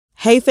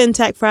Hey,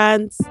 FinTech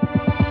friends.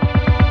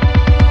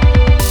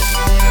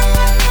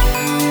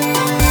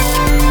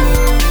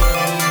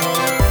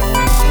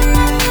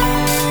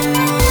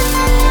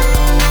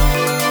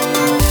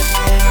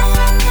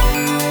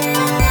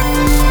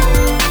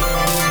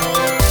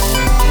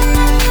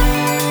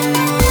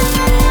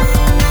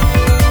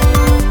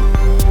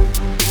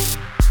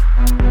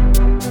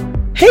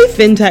 Hey,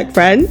 FinTech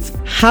friends.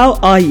 How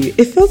are you?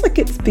 It feels like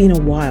it's been a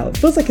while. It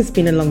feels like it's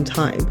been a long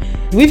time.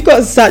 We've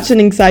got such an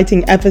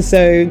exciting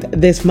episode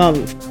this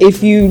month.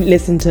 If you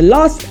listen to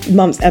last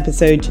month's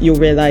episode, you'll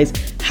realize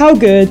how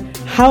good,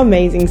 how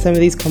amazing some of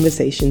these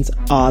conversations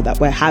are that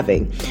we're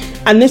having.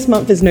 And this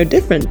month is no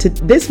different.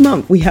 This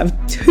month, we have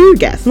two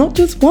guests, not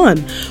just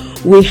one.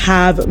 We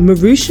have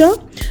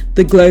Merusha,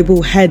 the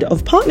global head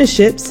of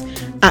partnerships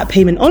at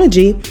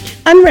Paymentology,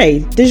 and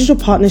Ray, digital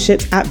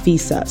partnerships at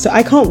Visa. So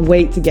I can't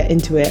wait to get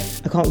into it.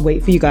 I can't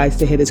wait for you guys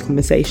to hear this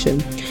conversation.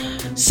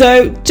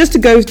 So just to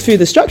go through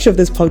the structure of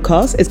this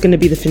podcast, it's going to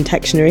be the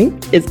FinTectionary,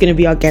 it's going to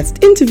be our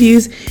guest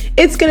interviews,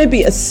 it's going to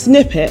be a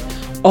snippet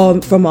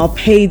from our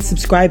paid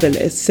subscriber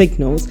list,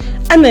 Signals,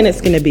 and then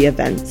it's going to be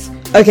events.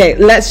 Okay,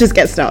 let's just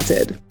get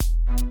started.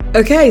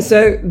 Okay,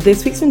 so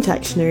this week's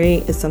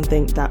FinTectionary is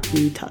something that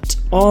we touch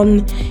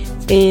on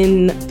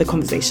in the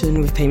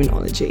conversation with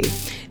Paymentology.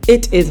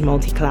 It is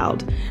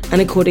multi-cloud,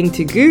 and according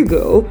to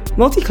Google,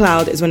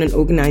 multi-cloud is when an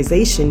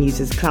organization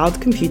uses cloud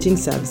computing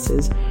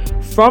services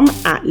from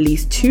at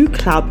least two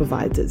cloud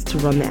providers to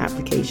run their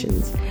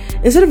applications.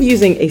 Instead of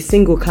using a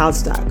single cloud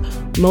stack,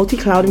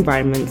 multi-cloud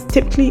environments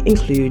typically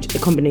include a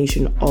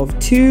combination of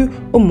two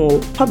or more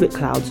public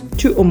clouds,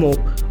 two or more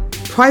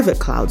private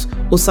clouds,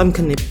 or some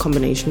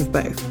combination of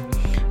both.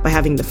 By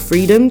having the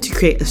freedom to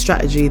create a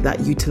strategy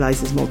that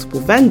utilizes multiple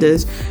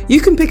vendors, you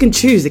can pick and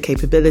choose the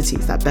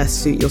capabilities that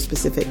best suit your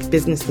specific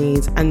business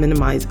needs and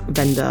minimize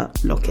vendor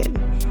lock-in.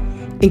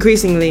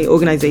 Increasingly,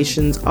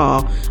 organizations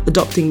are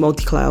adopting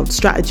multi-cloud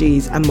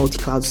strategies and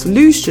multi-cloud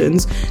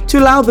solutions to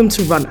allow them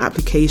to run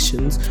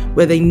applications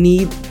where they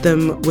need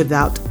them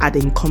without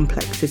adding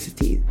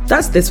complexity.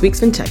 That's this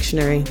week's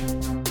FinTectionary.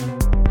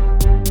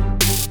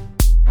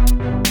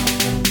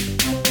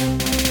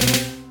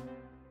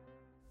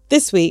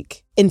 This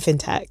week in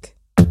FinTech.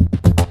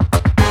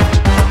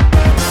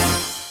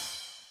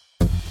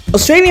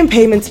 Australian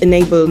payments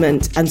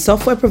enablement and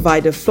software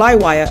provider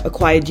Flywire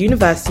acquired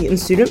university and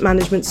student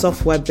management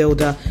software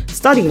builder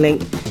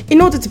StudyLink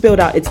in order to build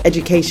out its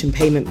education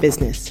payment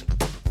business.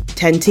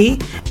 Tenti,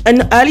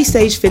 an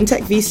early-stage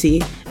FinTech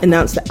VC,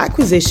 announced the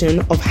acquisition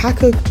of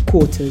Hacker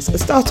Quarters, a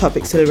startup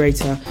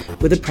accelerator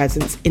with a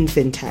presence in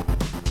FinTech.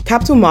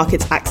 Capital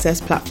markets access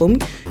platform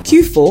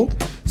Q4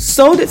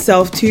 sold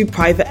itself to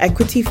private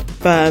equity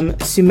firm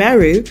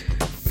Sumeru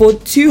for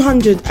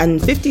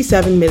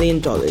 $257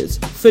 million,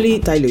 fully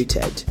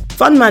diluted.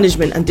 Fund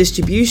management and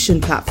distribution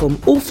platform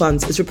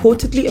Allfunds is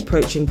reportedly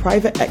approaching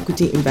private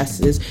equity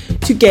investors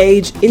to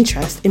gauge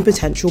interest in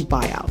potential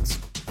buyouts.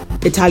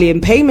 Italian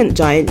payment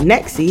giant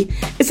Nexi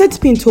is said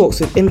to be in talks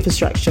with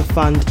infrastructure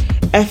fund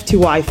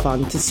F2I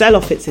Fund to sell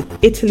off its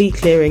Italy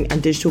clearing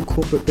and digital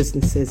corporate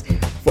businesses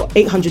for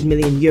 €800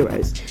 million.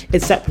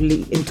 It's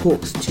separately in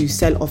talks to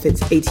sell off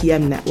its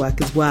ATM network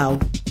as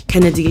well.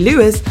 Kennedy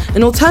Lewis,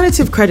 an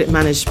alternative credit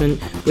management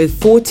with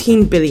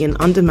 $14 billion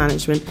under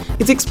management,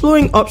 is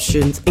exploring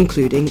options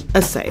including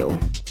a sale.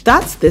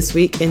 That's this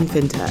week in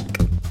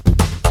FinTech.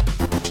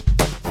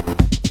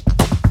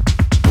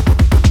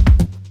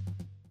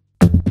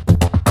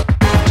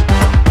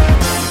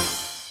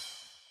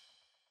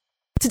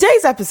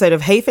 Today's episode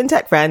of Hey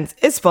FinTech Friends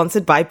is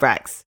sponsored by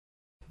Brex.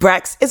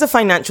 Brex is a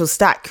financial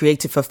stack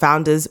created for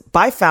founders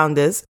by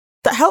founders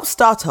that helps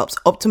startups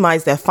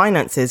optimize their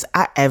finances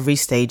at every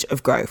stage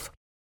of growth.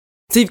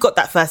 So you've got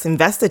that first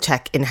investor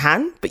check in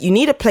hand, but you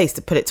need a place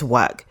to put it to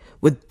work.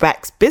 With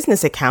Brex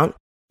Business Account,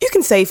 you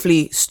can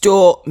safely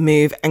store,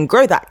 move, and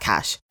grow that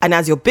cash. And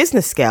as your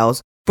business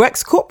scales,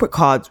 Brex corporate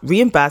cards,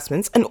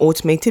 reimbursements, and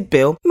automated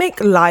bill make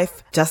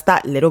life just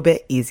that little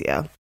bit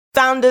easier.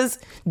 Founders,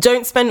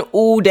 don't spend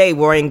all day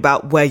worrying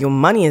about where your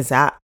money is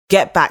at.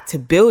 Get back to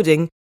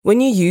building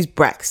when you use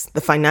Brex,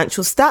 the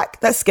financial stack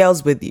that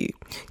scales with you.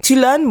 To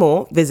learn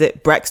more,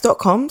 visit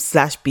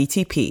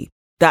brex.com/BTP.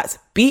 That's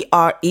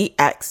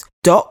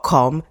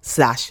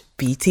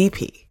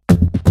BREX.com/BTP.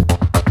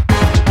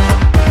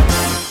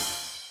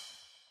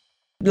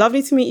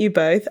 Lovely to meet you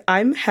both.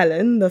 I'm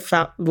Helen, the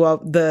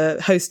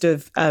host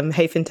of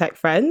Hey FinTech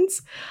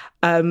Friends.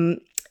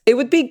 It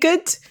would be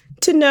good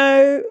to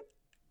know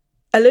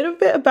a little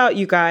bit about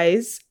you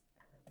guys,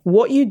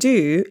 what you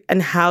do, and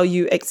how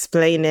you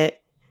explain it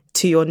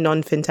to your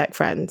non-FinTech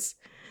friends.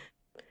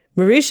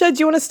 Merusha, do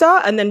you want to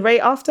start? And then Ray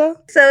after?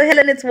 So,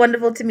 Helen, it's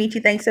wonderful to meet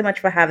you. Thanks so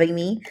much for having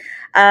me.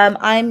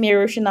 I'm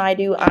Merusha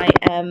Naidu. I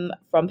am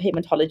from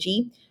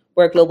Paymentology.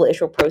 We're a global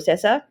issuer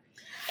processor.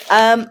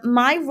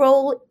 My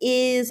role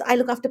is I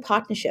look after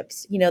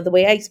partnerships. You know, the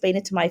way I explain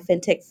it to my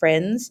FinTech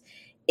friends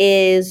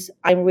is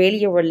I'm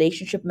really a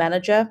relationship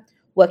manager,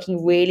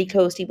 working really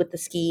closely with the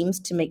schemes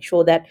to make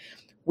sure that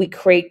we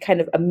create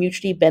kind of a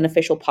mutually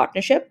beneficial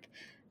partnership.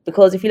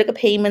 Because if you look at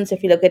payments,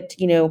 if you look at,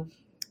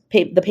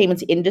 the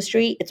payments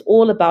industry, it's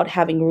all about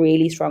having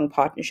really strong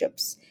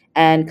partnerships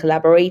and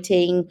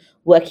collaborating,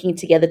 working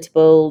together to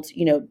build,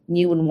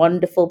 new and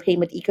wonderful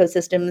payment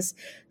ecosystems.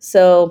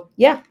 So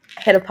yeah,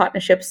 head of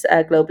partnerships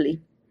globally.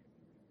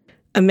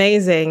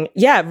 Amazing.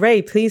 Yeah,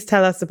 Ray, please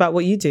tell us about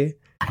what you do.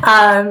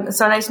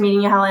 So nice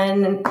meeting you,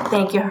 Helen, and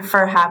thank you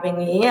for having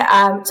me.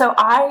 So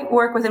I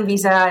work within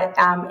Visa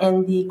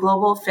in the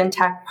Global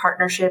FinTech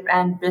Partnership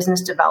and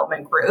Business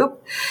Development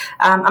Group.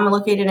 I'm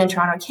located in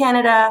Toronto,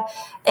 Canada,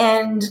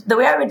 and the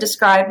way I would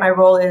describe my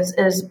role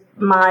is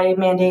my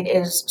mandate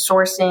is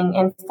sourcing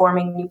and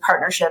forming new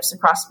partnerships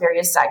across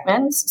various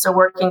segments. So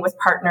working with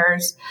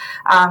partners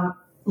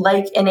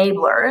like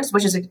enablers,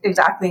 which is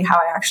exactly how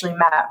I actually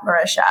met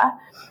Merusha.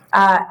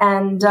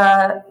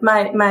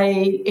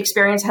 My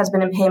experience has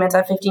been in payments. I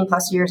have 15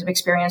 plus years of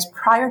experience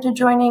prior to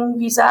joining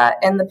Visa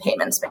in the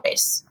payment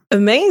space.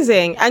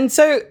 Amazing. And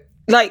so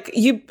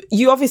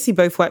you obviously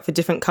both work for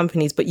different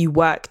companies, but you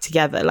work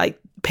together. Like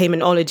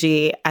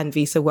Paymentology and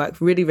Visa work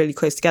really, really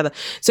close together.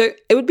 So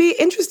it would be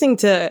interesting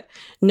to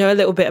know a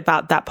little bit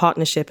about that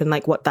partnership and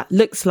like what that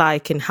looks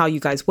like and how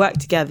you guys work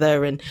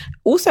together and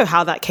also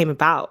how that came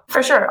about.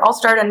 For sure. I'll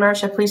start, and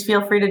Merusha, please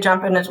feel free to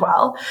jump in as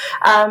well.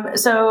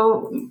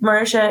 So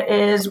Merusha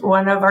is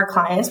one of our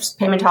clients.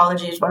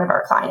 Paymentology is one of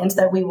our clients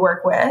that we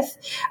work with.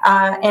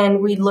 And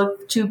we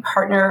look to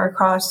partner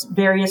across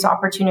various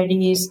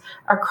opportunities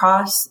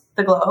across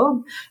the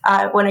globe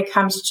when it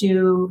comes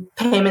to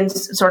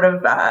payments sort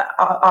of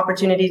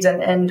opportunities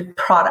and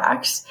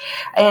products.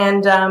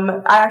 And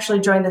I actually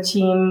joined the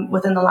team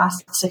within the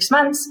last 6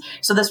 months.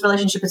 So this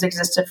relationship has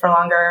existed for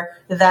longer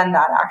than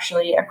that,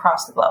 actually,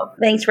 across the globe.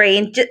 Thanks, Ray.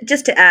 And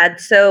just to add,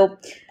 so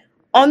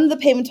on the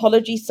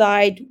Paymentology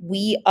side,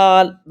 we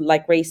are,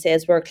 like Ray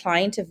says, we're a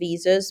client of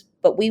Visa's,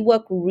 but we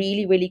work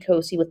really, really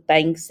closely with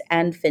banks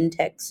and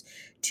fintechs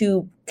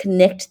to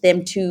connect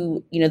them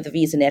to, the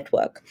Visa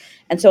network.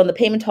 And so on the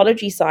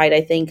Paymentology side,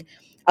 I think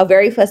our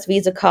very first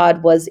Visa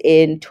card was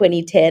in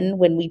 2010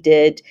 when we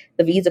did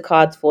the Visa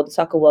cards for the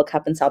Soccer World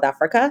Cup in South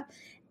Africa.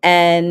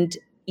 And,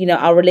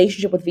 our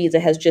relationship with Visa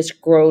has just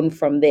grown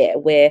from there,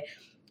 where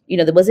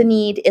there was a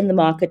need in the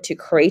market to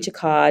create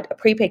a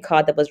prepaid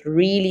card that was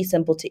really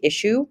simple to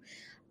issue.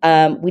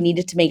 We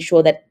needed to make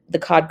sure that the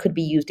card could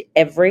be used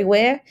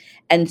everywhere.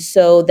 And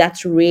so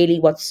that's really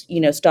what's,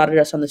 started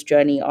us on this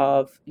journey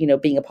of,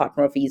 being a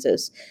partner of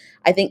Visa's.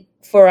 I think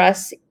for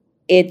us,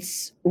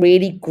 it's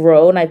really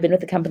grown. I've been with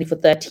the company for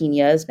 13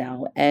 years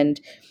now. And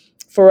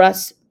for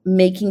us,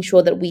 making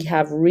sure that we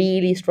have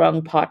really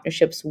strong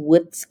partnerships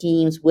with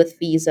schemes, with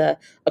Visa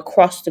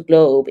across the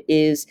globe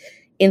is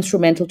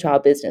instrumental to our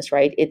business,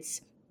 right?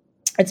 It's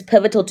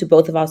pivotal to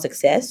both of our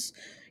success.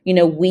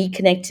 We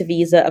connect to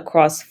Visa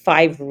across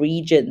 5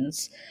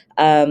 regions.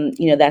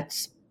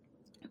 That's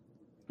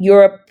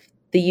Europe,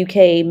 the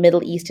UK,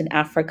 Middle East and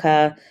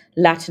Africa,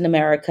 Latin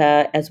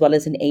America, as well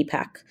as in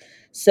APAC.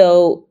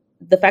 So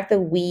the fact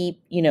that we,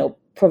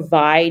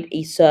 provide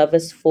a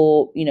service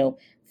for,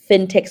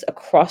 fintechs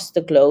across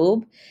the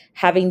globe,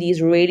 having these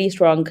really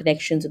strong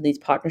connections and these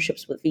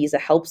partnerships with Visa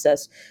helps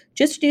us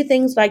just to do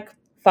things like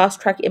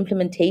fast track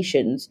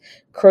implementations,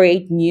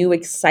 create new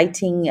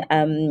exciting,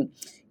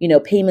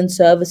 payment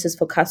services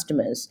for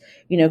customers,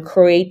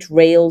 create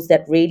rails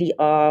that really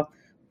are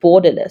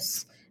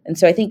borderless. And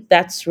so I think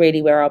that's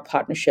really where our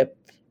partnership,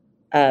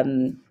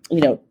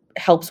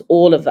 helps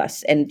all of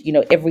us and,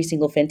 every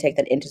single fintech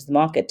that enters the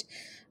market.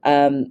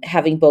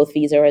 Having both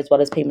Visa as well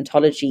as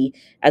Paymentology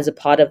as a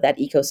part of that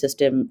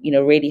ecosystem,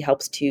 really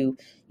helps to,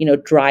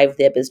 drive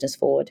their business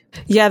forward.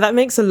 Yeah, that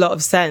makes a lot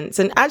of sense.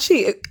 And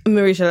actually,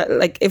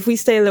 Merusha, if we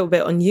stay a little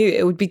bit on you,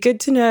 it would be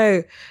good to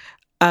know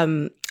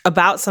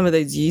about some of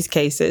those use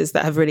cases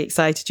that have really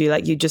excited you.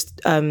 Like you just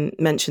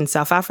mentioned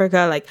South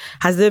Africa.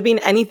 Has there been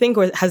anything,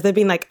 or has there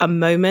been a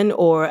moment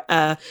or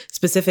a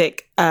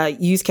specific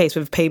use case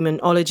with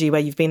Paymentology where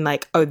you've been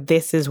like, oh,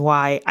 this is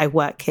why I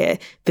work here.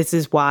 This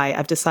is why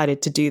I've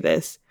decided to do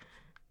this?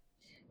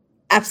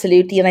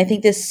 Absolutely. And I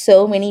think there's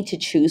so many to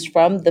choose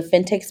from. The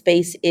fintech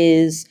space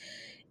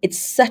it's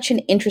such an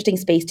interesting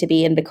space to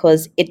be in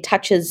because it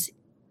touches,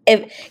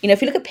 if you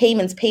look at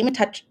payments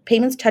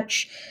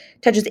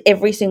touches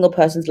every single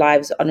person's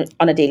lives on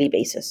a daily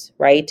basis,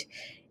 right?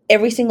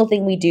 Every single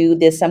thing we do,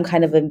 there's some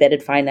kind of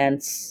embedded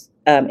finance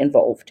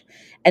involved.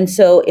 And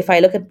so if I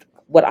look at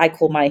what I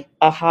call my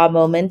aha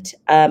moment,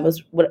 it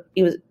was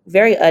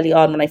very early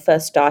on when I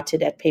first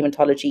started at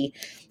Paymentology,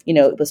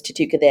 it was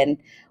Tatuka then.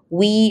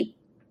 We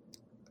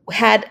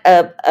had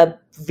a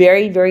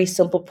very, very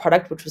simple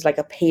product, which was like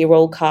a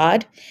payroll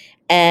card.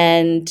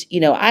 And,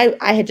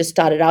 I had just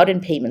started out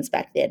in payments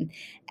back then.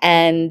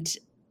 And,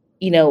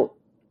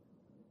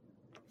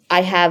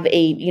 I had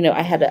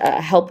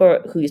a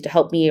helper who used to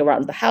help me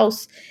around the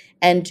house.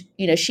 And,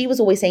 she was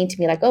always saying to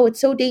me oh, it's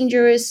so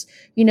dangerous.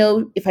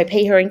 If I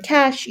pay her in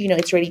cash,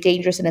 it's really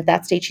dangerous. And at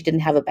that stage, she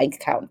didn't have a bank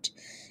account.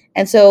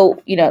 And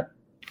so,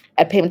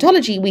 at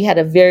Paymentology, we had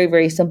a very,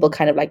 very simple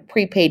kind of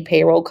prepaid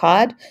payroll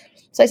card.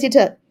 So I said to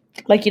her,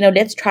 like,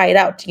 let's try it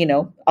out.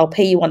 I'll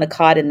pay you on a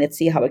card and let's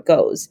see how it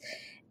goes.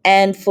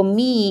 And for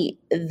me,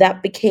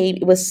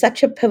 it was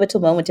such a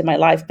pivotal moment in my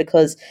life,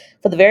 because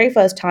for the very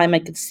first time, I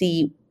could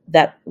see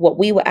that what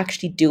we were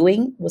actually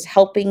doing was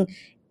helping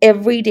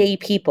everyday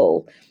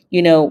people,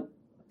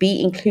 be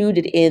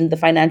included in the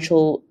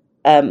financial,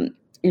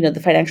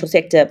 the financial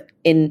sector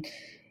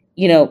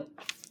you know,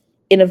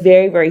 in a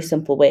very, very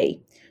simple way.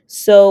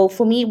 So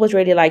for me, it was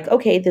really like,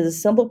 okay, there's a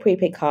simple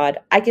prepaid card.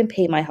 I can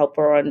pay my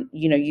helper on,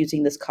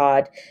 using this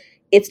card.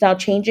 It's now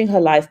changing her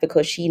life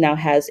because she now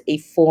has a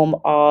form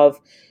of,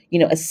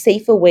 a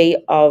safer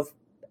way of,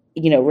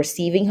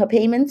 receiving her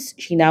payments.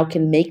 She now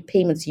can make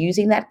payments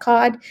using that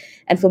card.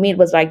 And for me, it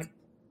was like,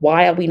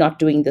 why are we not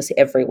doing this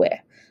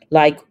everywhere?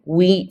 Like,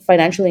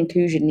 financial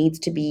inclusion needs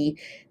to be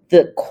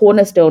the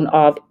cornerstone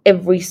of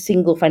every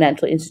single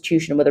financial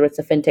institution, whether it's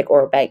a fintech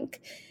or a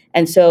bank.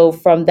 And so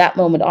from that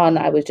moment on,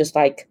 I was just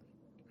like,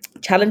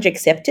 challenge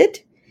accepted.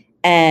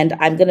 And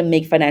I'm going to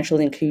make financial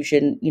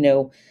inclusion,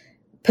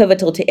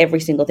 pivotal to every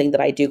single thing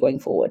that I do going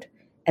forward.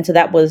 And so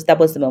that was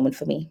the moment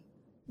for me.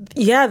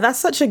 Yeah, that's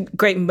such a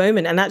great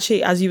moment. And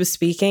actually, as you were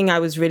speaking, I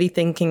was really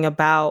thinking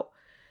about,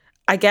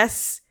 I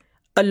guess,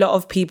 a lot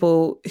of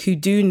people who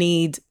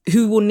need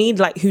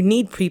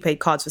prepaid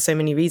cards for so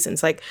many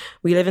reasons. Like,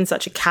 we live in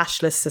such a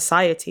cashless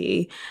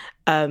society.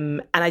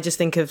 And I just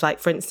think of, like,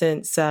 for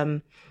instance,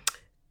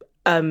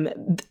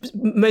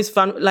 most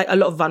like a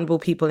lot of vulnerable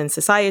people in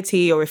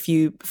society, or if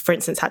you, for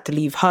instance, had to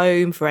leave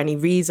home for any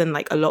reason,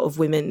 like a lot of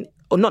women,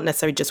 or not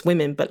necessarily just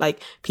women, but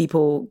like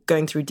people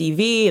going through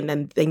DV and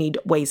then they need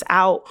ways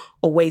out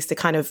or ways to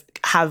kind of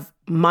have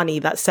money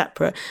that's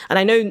separate. And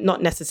I know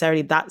not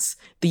necessarily that's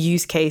the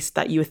use case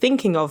that you were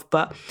thinking of,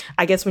 but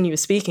I guess when you were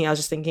speaking, I was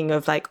just thinking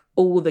of like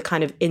all the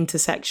kind of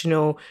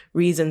intersectional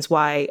reasons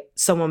why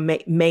someone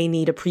may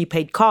need a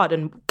prepaid card,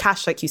 and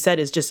cash, like you said,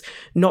 is just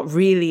not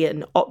really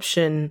an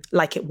option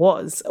like it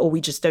was, or we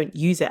just don't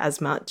use it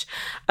as much.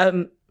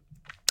 I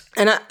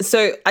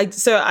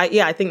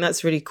think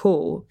that's really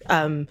cool.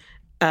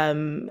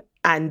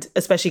 And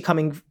especially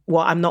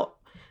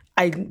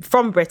I'm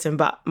from Britain,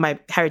 but my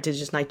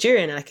heritage is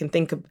Nigerian. And I can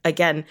think of,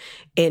 again,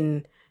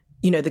 in,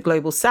 the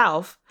global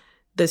South,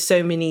 there's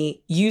so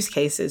many use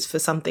cases for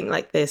something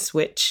like this,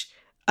 which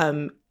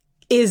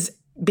is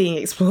being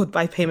explored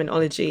by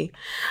Paymentology.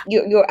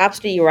 You're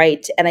absolutely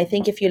right. And I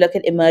think if you look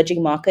at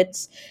emerging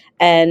markets,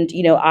 and,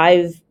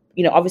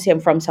 obviously I'm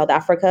from South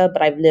Africa,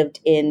 but I've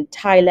lived in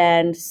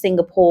Thailand,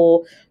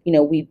 Singapore,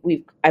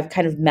 I've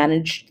kind of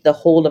managed the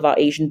whole of our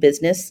Asian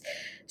business.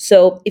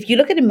 So if you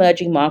look at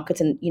emerging markets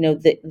and,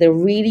 the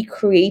really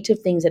creative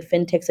things that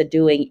fintechs are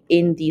doing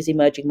in these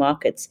emerging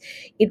markets,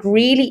 it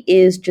really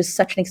is just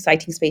such an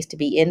exciting space to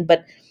be in,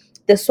 but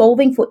they're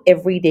solving for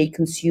everyday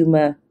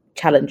consumer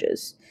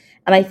challenges.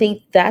 And I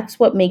think that's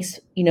what makes,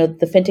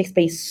 the fintech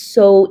space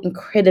so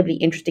incredibly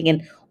interesting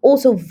and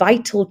also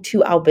vital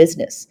to our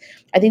business.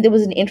 I think there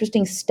was an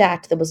interesting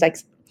stat that was like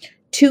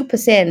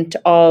 2%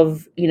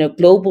 of,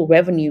 global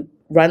revenue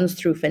runs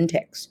through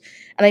fintechs.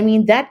 And I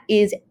mean, that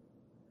is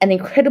an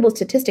incredible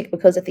statistic,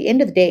 because at the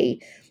end of the day,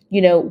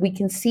 we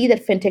can see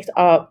that fintechs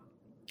are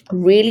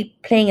really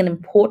playing an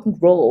important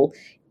role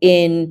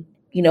in,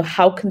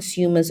 how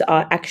consumers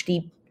are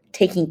actually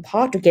taking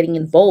part or getting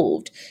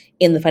involved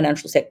in the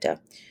financial sector.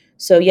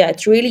 So yeah,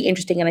 it's really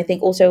interesting. And I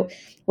think also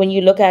when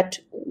you look at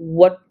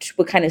what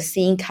we're kind of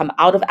seeing come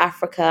out of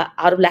Africa,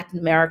 out of Latin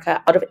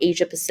America, out of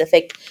Asia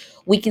Pacific,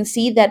 we can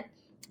see that,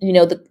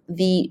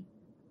 the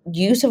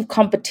use of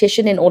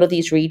competition in all of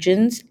these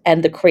regions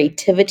and the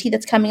creativity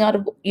that's coming out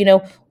of,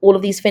 all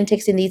of these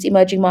fintechs in these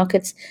emerging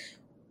markets,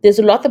 there's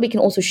a lot that we can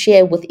also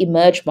share with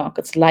emerged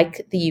markets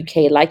like the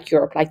UK, like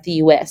Europe, like the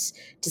US,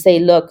 to say,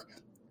 look,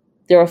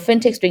 there are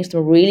fintechs doing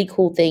some really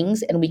cool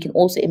things, and we can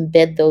also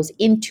embed those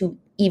into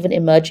even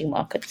emerging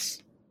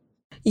markets.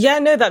 Yeah,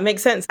 no, that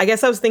makes sense. I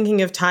guess I was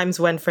thinking of times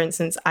when, for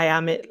instance,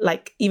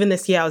 even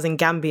this year I was in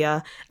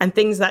Gambia, and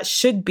things that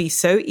should be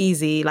so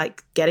easy,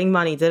 like getting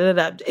money,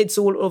 it's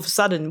all of a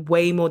sudden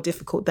way more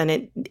difficult than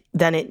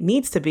it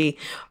needs to be.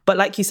 But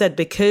like you said,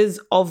 because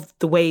of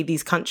the way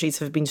these countries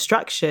have been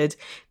structured,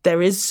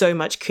 there is so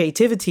much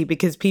creativity,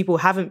 because people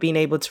haven't been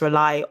able to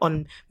rely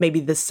on maybe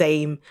the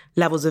same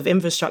levels of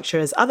infrastructure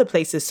as other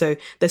places. So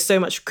there's so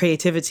much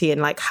creativity in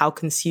like how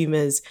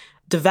consumers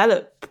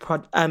develop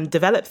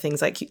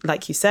things,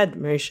 like you said,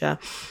 Merusha.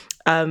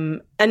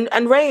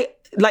 And Ray,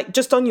 like,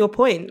 just on your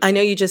point, I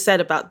know you just said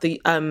about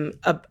the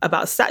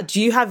about stat. Do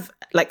you have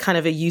like kind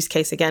of a use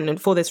case again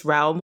for this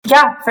realm?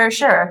 Yeah, for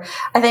sure.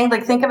 I think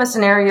think of a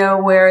scenario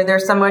where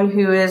there's someone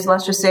who is,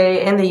 let's just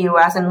say, in the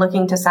US and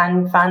looking to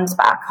send funds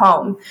back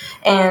home.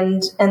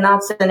 And in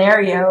that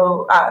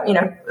scenario,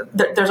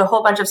 there's a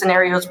whole bunch of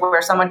scenarios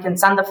where someone can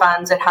send the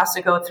funds. It has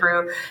to go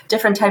through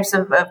different types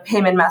of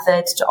payment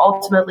methods to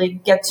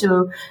ultimately get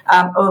to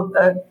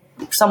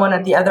someone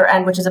at the other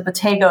end, which is a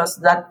Bottega,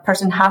 so that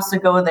person has to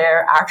go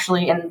there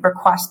actually and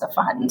request the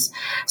funds.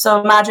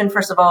 So imagine,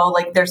 first of all,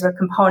 like there's a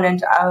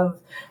component of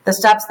the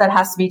steps that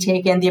has to be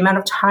taken, the amount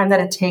of time that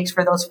it takes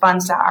for those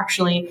funds to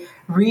actually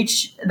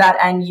reach that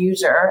end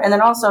user. And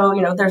then also,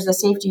 there's the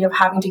safety of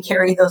having to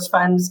carry those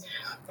funds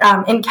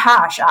in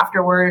cash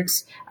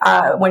afterwards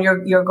when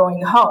you're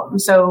going home.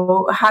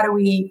 So how do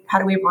we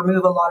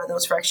remove a lot of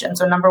those frictions?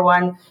 So number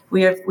one,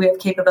 we have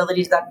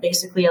capabilities that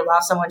basically allow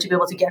someone to be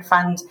able to get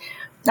funds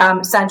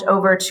sent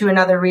over to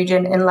another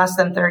region in less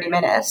than 30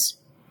 minutes.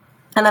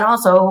 And then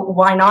also,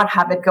 why not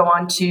have it go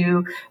on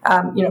to,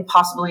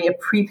 possibly a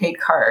prepaid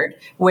card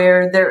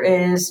where there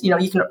is,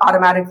 you can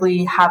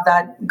automatically have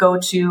that go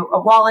to a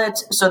wallet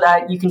so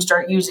that you can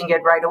start using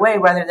it right away,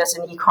 whether that's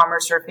in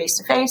e-commerce or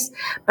face-to-face.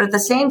 But at the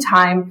same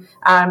time,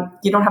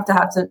 you don't have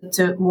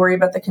to worry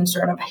about the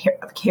concern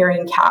of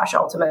carrying cash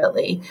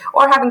ultimately,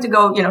 or having to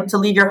go, to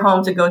leave your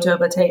home to go to a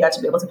Bottega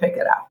to be able to pick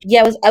it up.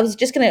 Yeah, I was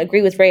just going to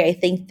agree with Ray. I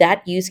think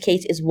that use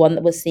case is one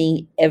that we're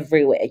seeing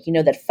everywhere.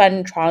 That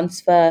fund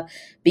transfer,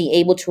 being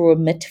able to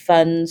remit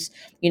funds,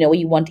 where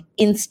you want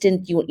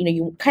instant,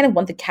 you kind of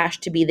want the cash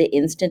to be there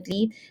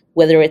instantly,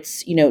 whether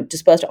it's,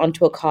 dispersed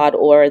onto a card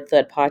or a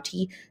third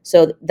party.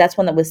 So that's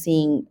one that we're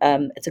seeing.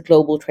 It's a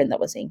global trend that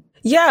we're seeing.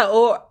 Yeah,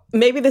 or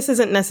maybe this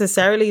isn't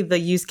necessarily the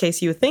use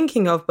case you were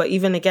thinking of, but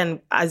even again,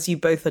 as you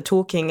both are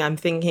talking, I'm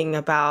thinking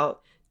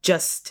about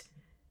just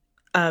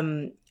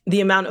the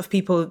amount of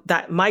people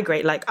that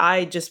migrate. Like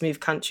I just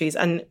moved countries,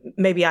 and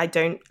maybe I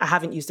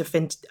haven't used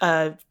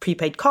a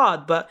prepaid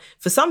card, but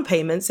for some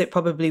payments, it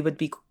probably would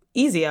be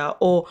easier.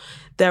 Or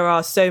there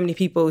are so many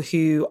people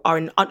who are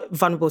in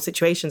vulnerable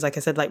situations, like I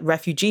said, like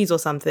refugees or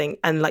something.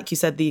 And like you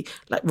said,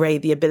 Ray,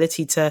 the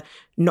ability to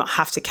not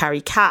have to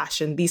carry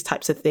cash and these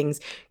types of things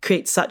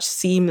create such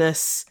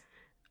seamless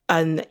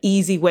and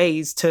easy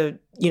ways to,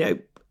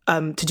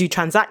 to do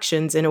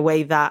transactions in a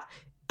way that,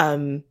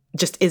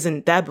 just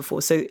isn't there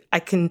before. So I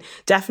can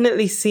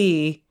definitely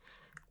see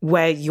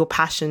where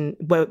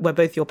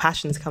both your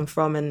passions come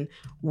from and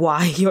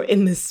why you're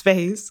in this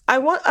space. I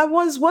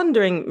was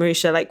wondering,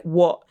 Merusha, like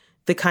what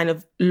the kind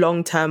of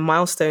long-term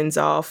milestones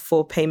are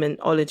for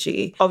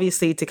Paymentology.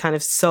 Obviously, to kind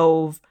of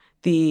solve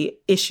the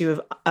issue of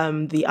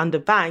the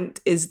underbanked,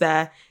 is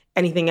there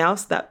anything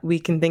else that we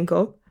can think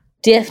of?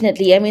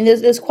 Definitely. I mean,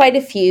 there's quite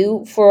a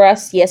few for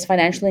us. Yes,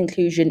 financial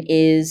inclusion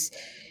is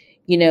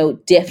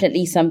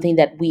definitely something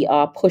that we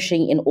are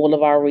pushing in all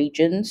of our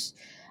regions.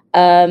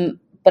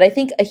 But I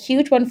think a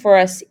huge one for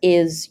us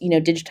is,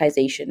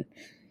 digitization.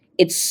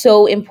 It's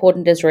so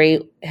important, as Ray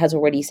has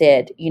already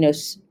said,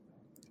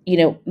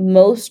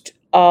 most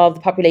of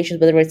the populations,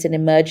 whether it's in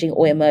emerging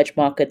or emerged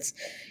markets,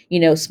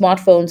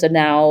 smartphones are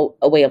now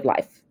a way of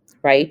life,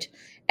 right?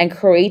 And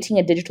creating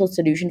a digital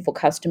solution for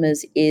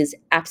customers is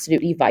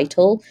absolutely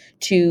vital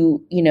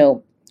to,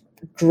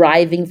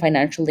 driving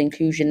financial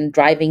inclusion,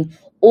 driving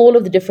all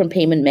of the different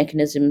payment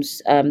mechanisms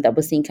that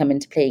we're seeing come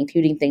into play,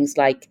 including things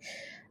like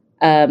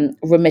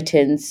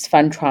remittance,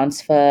 fund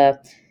transfer,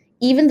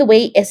 even the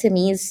way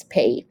SMEs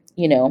pay,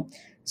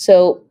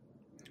 So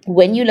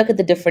when you look at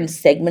the different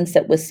segments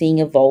that we're seeing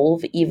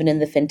evolve, even in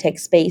the fintech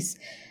space,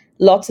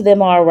 lots of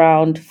them are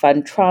around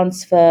fund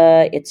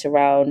transfer. It's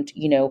around,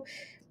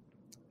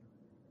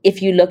 if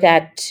you look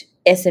at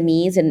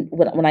SMEs, and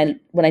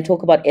when I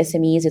talk about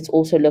SMEs, it's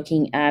also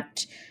looking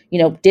at,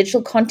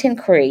 digital content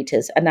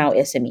creators are now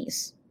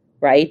SMEs,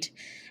 right?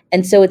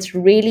 And so it's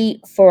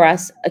really, for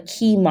us, a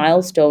key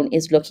milestone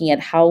is looking at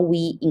how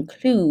we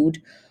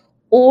include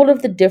all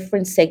of the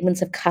different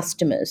segments of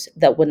customers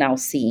that we're now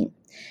seeing,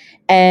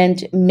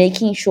 and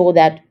making sure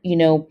that,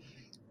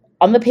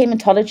 on the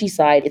Paymentology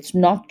side, it's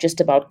not just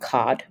about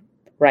card,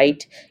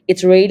 right?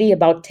 It's really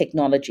about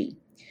technology.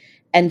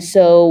 And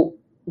so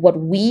what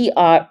we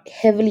are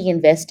heavily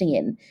investing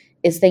in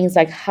is things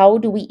like, how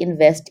do we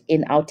invest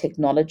in our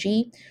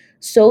technology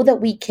so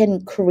that we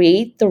can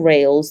create the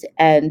rails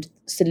and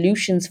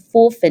solutions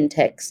for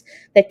fintechs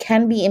that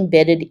can be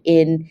embedded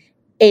in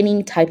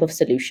any type of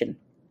solution.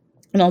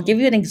 And I'll give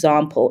you an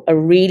example, a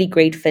really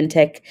great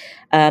fintech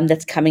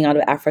that's coming out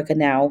of Africa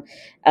now.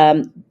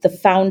 The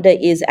founder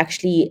is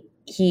actually,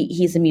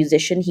 he's a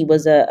musician. He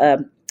was a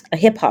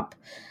hip hop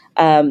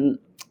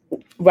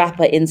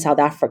rapper in South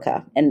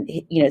Africa, and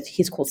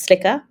he's called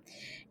Slicker.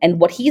 And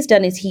what he's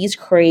done is he's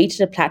created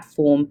a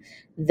platform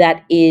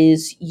that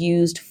is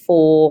used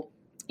for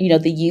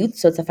the youth.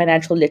 So it's a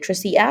financial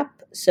literacy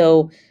app.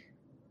 So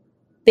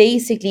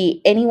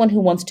basically, anyone who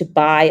wants to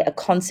buy a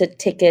concert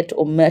ticket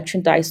or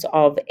merchandise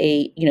of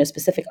a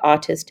specific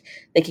artist,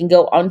 they can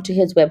go onto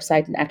his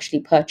website and actually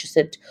purchase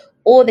it,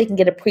 or they can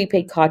get a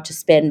prepaid card to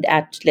spend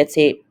at, let's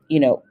say,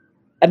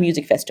 a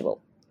music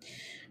festival.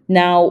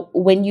 Now,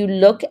 when you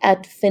look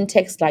at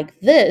fintechs like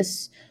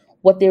this,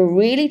 what they're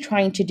really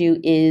trying to do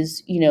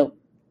is,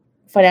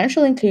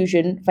 financial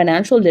inclusion,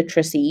 financial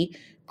literacy,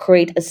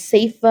 create a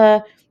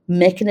safer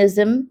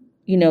mechanism,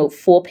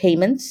 for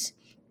payments,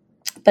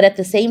 but at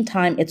the same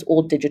time, it's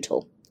all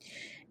digital.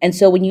 And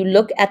so when you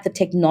look at the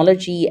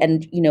technology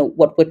and,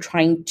 what we're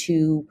trying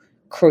to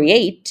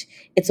create,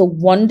 it's a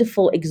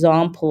wonderful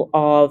example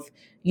of,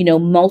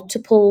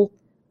 multiple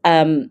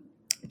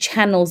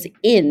channels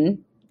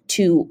in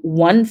to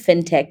one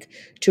fintech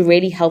to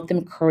really help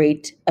them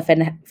create a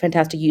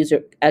fantastic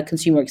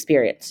consumer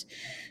experience.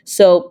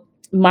 So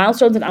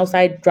Milestones and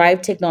Outside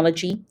drive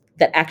technology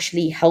that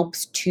actually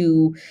helps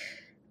to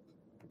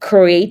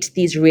create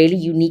these really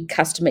unique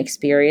customer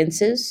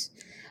experiences.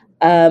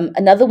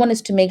 Another one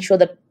is to make sure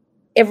that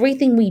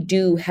everything we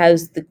do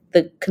has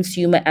the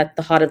consumer at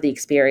the heart of the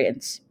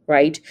experience,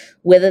 right?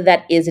 Whether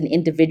that is an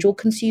individual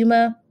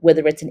consumer,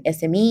 whether it's an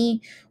SME,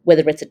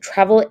 whether it's a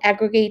travel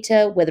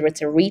aggregator, whether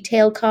it's a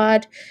retail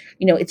card,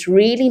 it's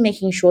really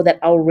making sure that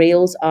our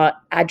rails are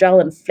agile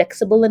and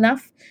flexible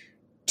enough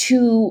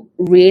to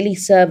really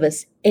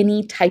service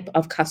any type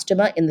of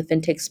customer in the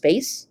fintech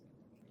space.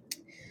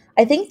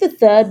 I think the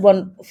third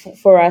one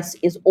for us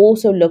is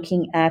also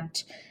looking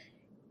at,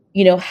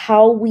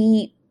 how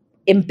we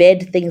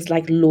embed things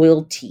like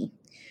loyalty.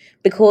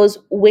 Because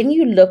when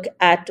you look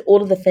at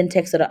all of the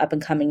fintechs that are up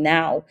and coming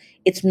now,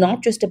 it's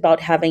not just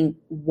about having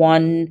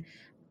one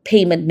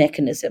payment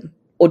mechanism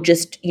or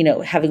just,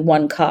 having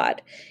one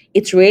card.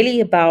 It's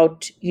really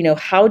about,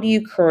 how do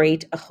you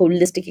create a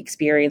holistic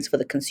experience for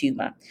the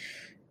consumer?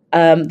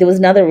 There was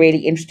another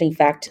really interesting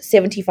fact.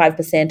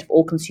 75% of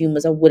all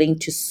consumers are willing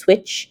to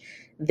switch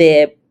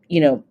their,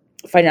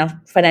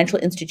 financial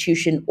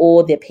institution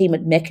or their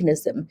payment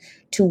mechanism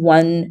to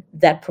one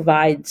that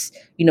provides,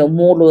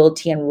 more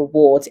loyalty and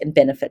rewards and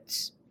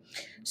benefits.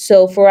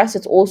 So for us,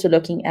 it's also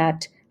looking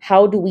at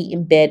how do we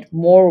embed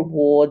more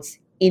rewards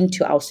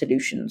into our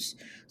solutions.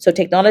 So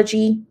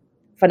technology,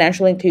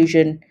 financial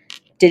inclusion,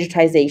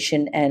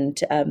 digitization,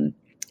 and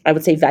I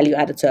would say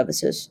value-added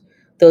services.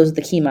 Those are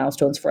the key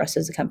milestones for us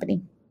as a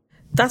company.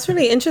 That's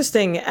really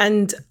interesting.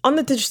 And on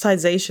the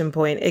digitization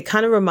point, it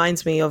kind of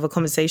reminds me of a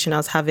conversation I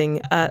was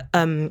having a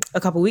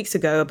couple of weeks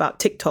ago about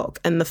TikTok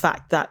and the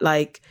fact that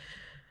I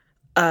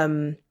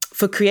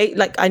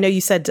know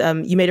you said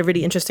you made a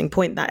really interesting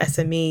point that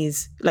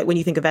SMEs, like when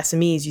you think of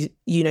SMEs,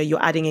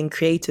 you're adding in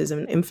creators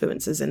and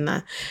influencers in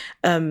there.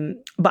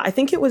 But I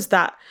think it was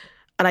that,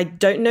 and I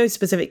don't know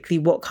specifically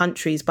what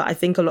countries, but I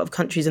think a lot of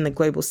countries in the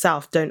global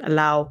south don't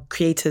allow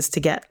creators to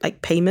get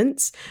like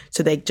payments.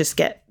 So they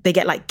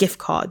get like gift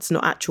cards,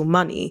 not actual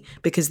money,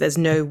 because there's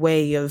no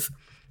way of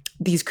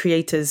these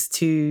creators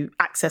to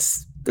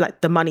access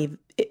like the money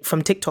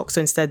from TikTok.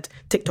 So instead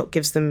TikTok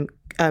gives them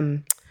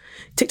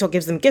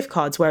gift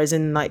cards, whereas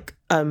in like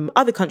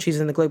other countries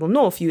in the global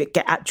north, you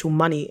get actual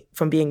money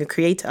from being a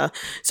creator.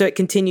 So it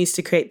continues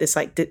to create this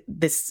like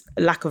this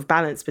lack of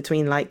balance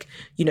between like,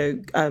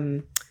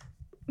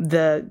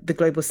 the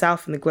global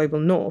south and the global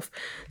north.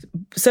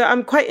 So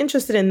I'm quite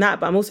interested in that,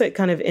 but I'm also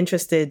kind of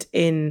interested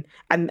in,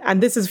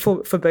 and this is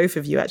for both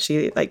of you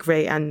actually, like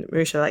Ray and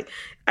Merusha, like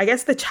I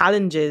guess the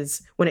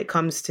challenges when it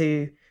comes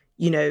to,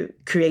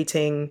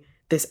 creating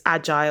this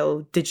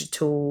agile,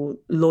 digital,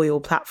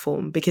 loyal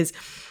platform, because,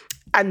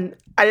 and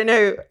I don't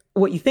know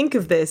what you think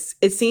of this,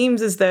 it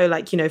seems as though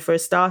like, for a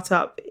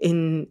startup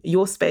in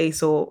your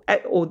space or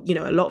a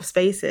lot of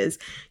spaces,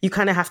 you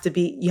kind of have to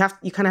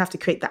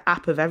create the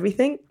app of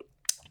everything.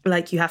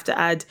 Like you have to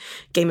add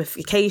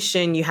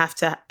gamification, you have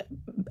to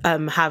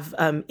have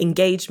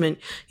engagement,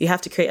 you have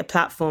to create a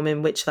platform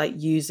in which like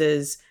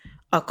users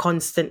are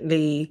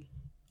constantly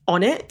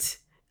on it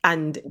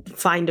and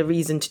find a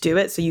reason to do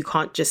it. So you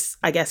can't just,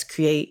 I guess,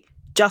 create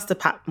just a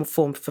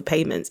platform for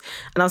payments.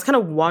 And I was kind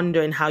of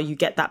wondering how you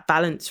get that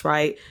balance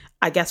right,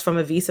 I guess, from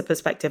a Visa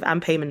perspective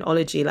and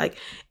Paymentology. Like,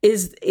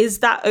 is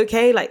that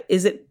okay? Like,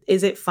 is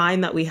it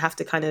fine that we have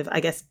to kind of, I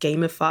guess,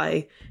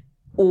 gamify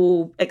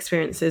all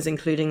experiences,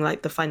 including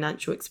like the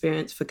financial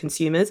experience for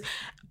consumers?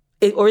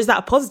 Or is that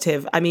a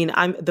positive? I mean,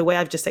 the way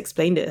I've just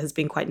explained it has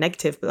been quite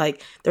negative, but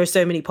like there are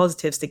so many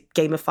positives to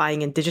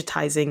gamifying and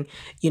digitizing,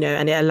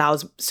 and it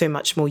allows so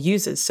much more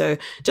users. So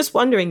just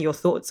wondering your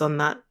thoughts on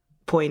that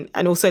point,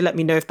 and also let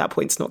me know if that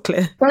point's not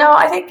clear. No,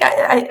 I think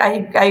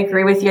I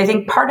agree with you. I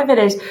think part of it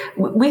is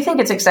we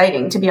think it's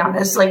exciting, to be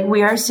honest. Like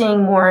we are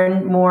seeing more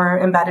and more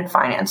embedded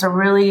finance. So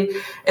really,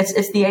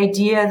 it's the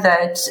idea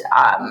that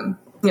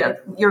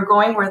you're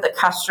going where the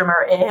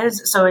customer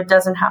is, so it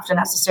doesn't have to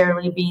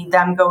necessarily be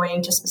them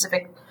going to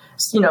specific,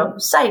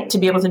 site to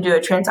be able to do a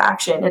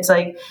transaction. It's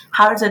like,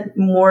 how is it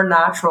more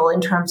natural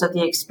in terms of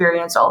the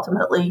experience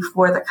ultimately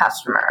for the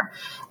customer?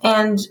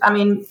 And I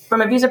mean,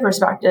 from a Visa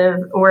perspective,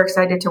 we're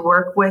excited to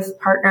work with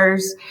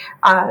partners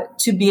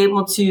to be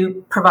able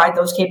to provide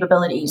those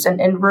capabilities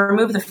and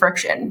remove the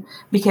friction.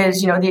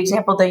 Because, the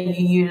example that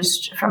you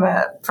used from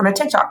a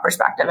TikTok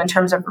perspective in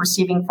terms of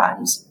receiving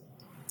funds,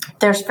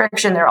 there's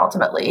friction there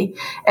ultimately.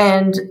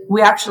 And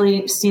we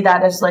actually see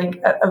that as like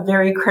a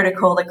very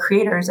critical, like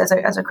creators as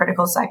a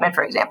critical segment,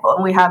 for example.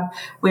 And we have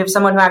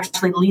someone who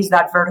actually leads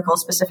that vertical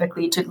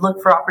specifically to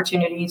look for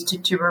opportunities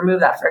to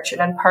remove that friction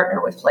and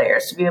partner with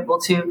players to be able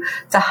to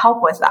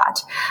help with that.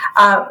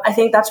 I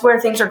think that's where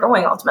things are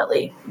going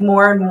ultimately.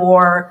 More and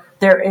more,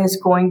 there is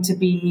going to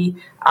be,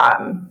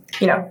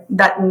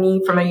 that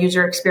need from a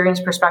user experience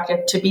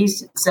perspective to be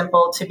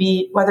simple, to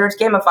be, whether it's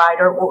gamified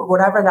or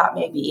whatever that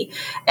may be.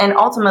 And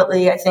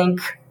ultimately, I think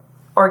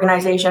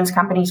organizations,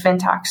 companies,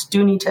 fintechs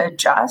do need to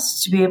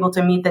adjust to be able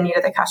to meet the need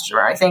of the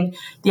customer. I think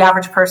the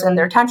average person,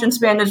 their attention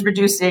span is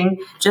reducing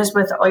just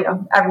with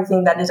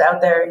everything that is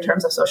out there in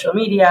terms of social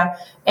media.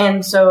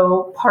 And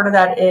so part of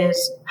that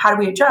is how do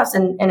we adjust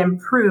and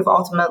improve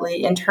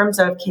ultimately in terms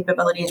of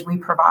capabilities we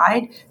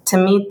provide to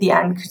meet the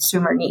end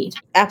consumer need.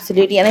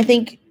 Absolutely. And I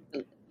think,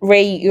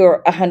 Ray,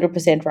 you're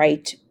 100%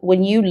 right.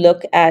 When you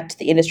look at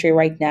the industry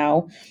right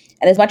now,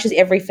 and as much as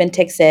every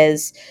fintech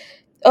says,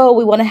 oh,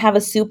 we want to have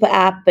a super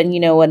app and,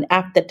 an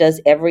app that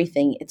does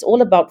everything, it's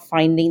all about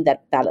finding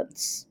that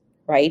balance,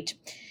 right?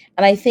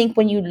 And I think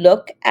when you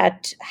look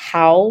at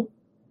how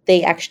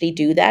they actually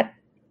do that,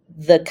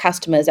 the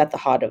customer is at the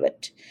heart of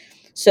it.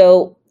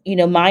 So,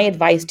 my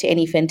advice to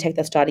any fintech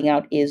that's starting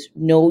out is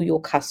know your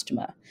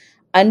customer,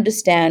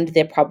 understand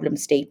their problem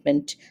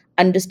statement,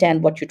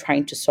 understand what you're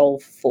trying to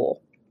solve for,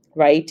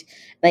 right?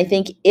 And I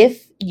think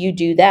if you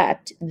do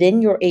that,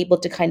 then you're able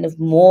to kind of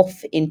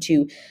morph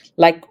into,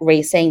 like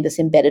Ray's saying, this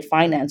embedded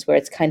finance, where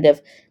it's kind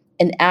of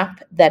an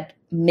app that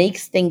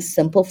makes things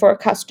simple for a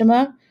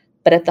customer,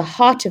 but at the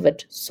heart of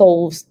it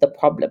solves the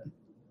problem.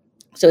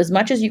 So as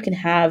much as you can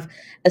have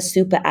a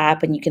super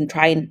app and you can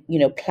try and,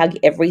 plug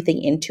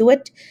everything into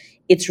it,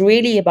 it's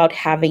really about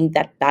having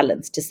that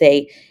balance to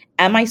say,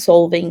 am I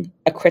solving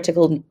a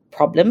critical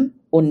problem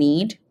or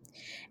need?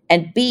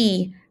 And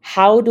B,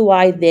 how do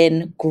I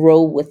then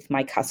grow with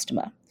my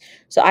customer?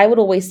 So I would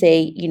always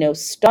say,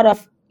 start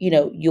off,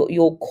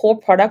 your core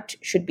product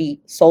should be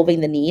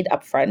solving the need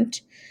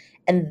upfront.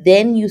 And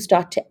then you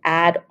start to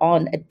add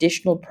on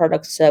additional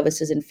product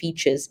services and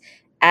features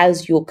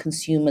as your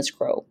consumers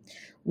grow.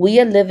 We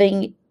are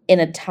living in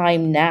a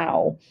time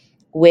now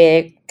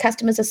where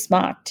customers are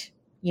smart.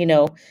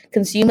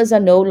 Consumers are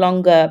no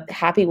longer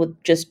happy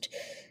with just,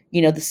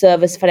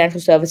 the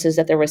financial services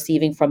that they're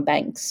receiving from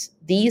banks.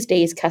 These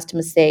days,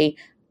 customers say,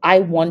 I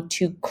want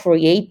to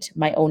create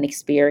my own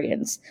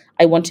experience.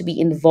 I want to be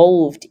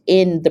involved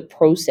in the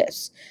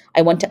process.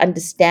 I want to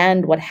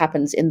understand what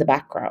happens in the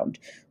background.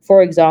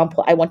 For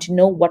example, I want to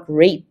know what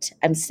rate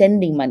I'm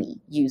sending money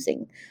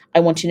using. I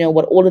want to know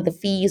what all of the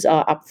fees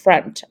are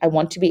upfront. I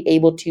want to be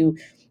able to,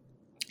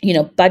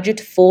 budget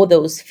for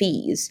those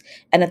fees.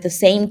 And at the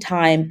same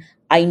time,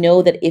 I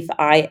know that if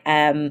I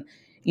am,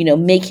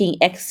 making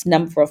X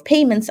number of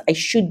payments, I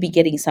should be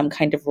getting some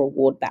kind of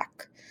reward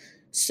back.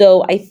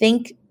 So I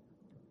think,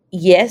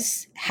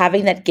 yes,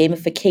 having that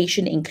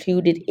gamification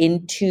included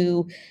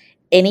into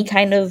any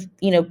kind of,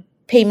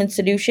 payment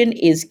solution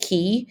is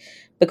key,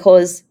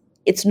 because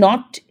it's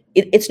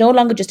no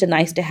longer just a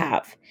nice to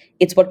have.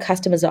 It's what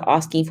customers are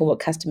asking for, what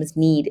customers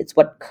need. It's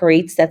what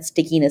creates that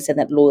stickiness and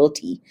that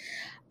loyalty.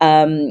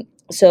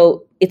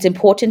 So it's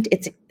important.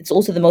 It's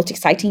also the most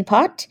exciting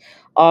part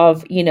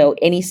of,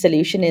 any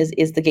solution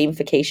is the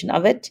gamification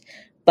of it.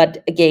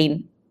 But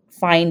again,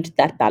 find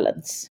that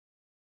balance.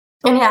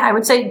 And yeah, I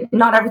would say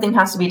not everything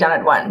has to be done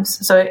at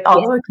once. So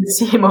although it can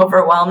seem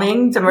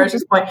overwhelming, to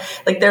Merusha's point,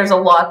 like there's a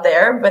lot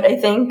there, but I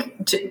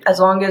think as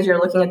long as you're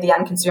looking at the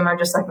end consumer,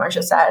 just like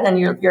Merusha said, and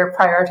you're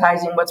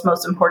prioritizing what's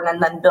most important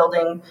and then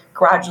building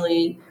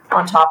gradually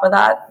on top of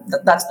that,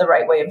 that's the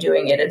right way of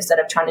doing it instead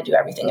of trying to do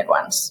everything at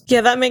once. Yeah,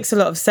 that makes a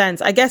lot of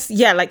sense. I guess,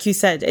 like you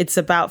said, it's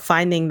about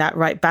finding that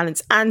right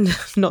balance and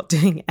not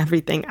doing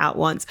everything at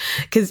once.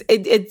 Because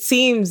it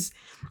seems,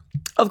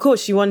 of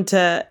course, you want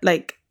to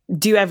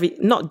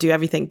not do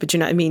everything, but you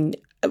know what I mean?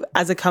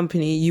 As a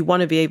company, you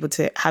want to be able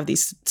to have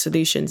these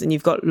solutions and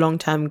you've got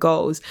long-term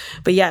goals.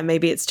 But yeah,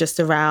 maybe it's just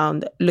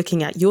around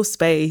looking at your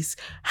space,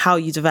 how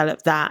you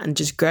develop that and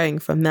just growing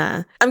from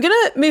there. I'm going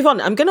to move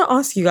on. I'm going to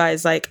ask you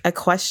guys a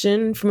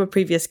question from a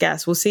previous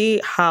guest. We'll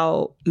see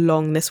how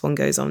long this one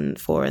goes on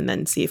for and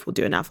then see if we'll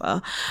do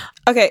another.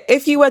 Okay,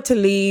 if you were to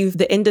leave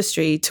the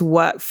industry to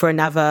work for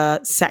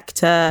another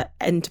sector,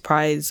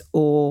 enterprise,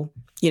 or,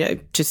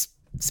 just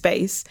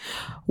space,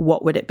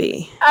 what would it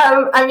be?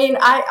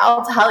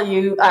 I'll tell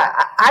you,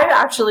 I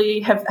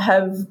actually have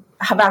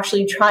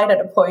actually tried at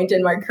a point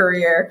in my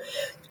career,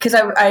 because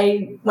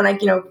when I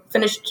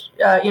finished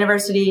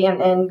university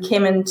and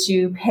came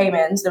into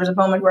payments, there was a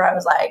moment where I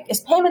was like,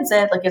 is payments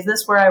it? Is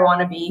this where I want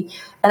to be?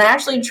 And I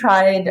actually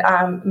tried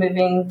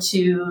moving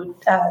to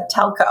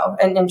telco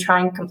and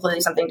trying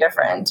completely something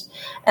different.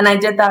 And I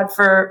did that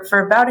for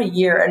about a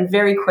year, and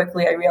very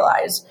quickly I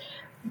realized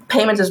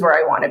payments is where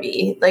I want to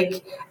be.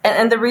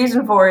 And the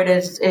reason for it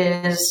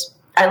is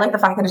I like the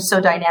fact that it's so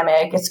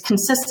dynamic. It's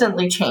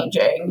consistently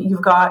changing.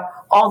 You've got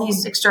all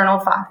these external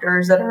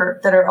factors that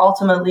are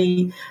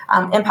ultimately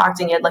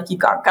impacting it. Like you've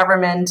got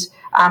government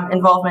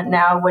involvement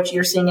now, which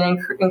you're seeing an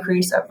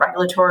increase of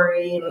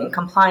regulatory and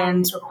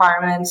compliance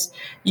requirements.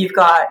 You've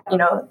got,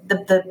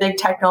 the big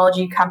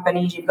technology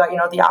companies. You've got,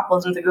 the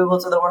Apples and the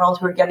Googles of the world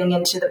who are getting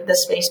into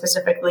this space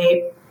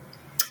specifically.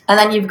 And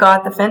then you've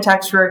got the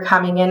fintechs who are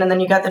coming in, and then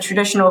you've got the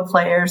traditional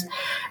players.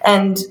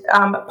 And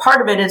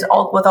part of it is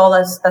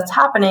that's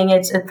happening.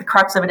 It's the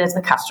crux of it is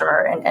the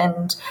customer,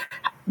 and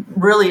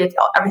really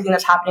everything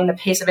that's happening, the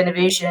pace of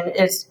innovation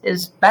is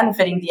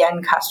benefiting the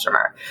end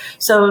customer.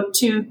 So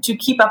to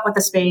keep up with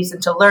the space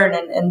and to learn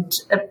and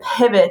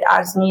pivot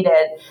as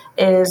needed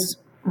is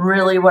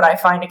really what I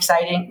find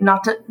exciting.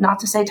 Not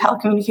to say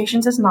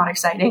telecommunications is not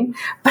exciting,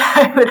 but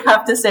I would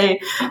have to say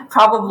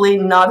probably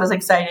not as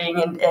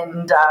exciting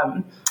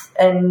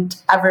and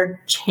ever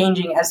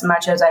changing as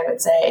much as I would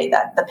say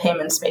that the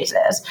payment space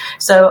is.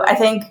 So I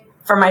think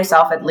for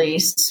myself, at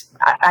least,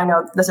 I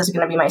know this is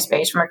going to be my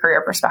space from a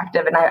career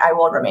perspective, and I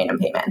will remain in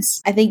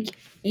payments. I think,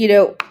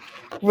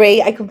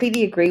 Ray, I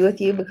completely agree with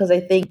you, because I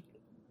think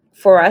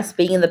for us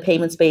being in the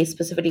payment space,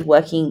 specifically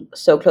working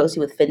so closely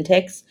with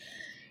fintechs,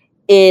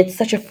 it's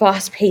such a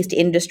fast-paced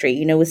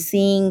industry. We're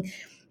seeing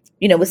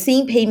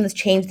payments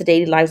change the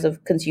daily lives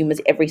of consumers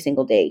every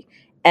single day.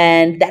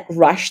 And that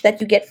rush that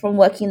you get from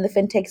working in the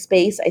fintech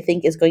space, I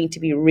think, is going to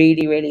be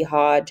really, really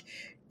hard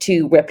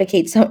to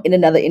replicate in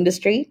another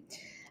industry.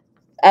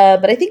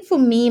 But I think for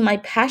me, my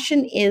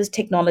passion is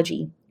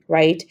technology,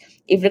 right?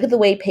 If you look at the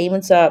way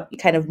payments are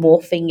kind of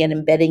morphing and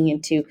embedding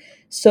into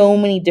so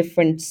many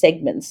different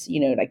segments,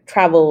 like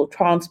travel,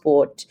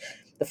 transport,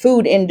 the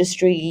food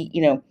industry,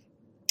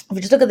 if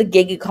you just look at the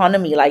gig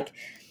economy, like,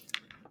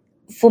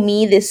 for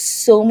me, there's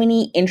so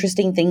many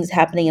interesting things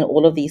happening in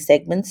all of these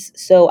segments.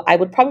 So I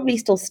would probably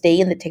still stay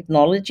in the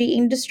technology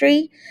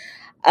industry,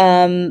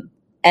 and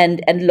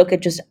look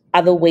at just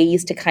other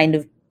ways to kind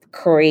of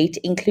create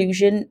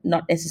inclusion,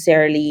 not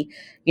necessarily,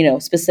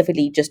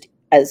 specifically just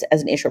as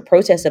an issuer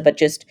processor, but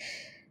just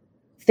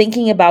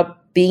thinking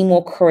about being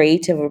more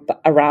creative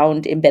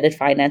around embedded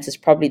finance is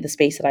probably the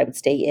space that I would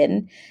stay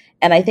in.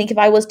 And I think if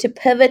I was to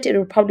pivot, it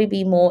would probably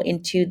be more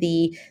into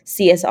the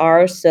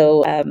CSR.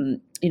 So,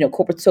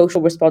 corporate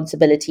social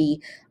responsibility.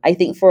 I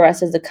think for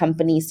us as a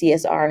company,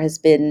 CSR has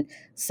been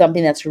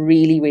something that's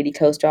really, really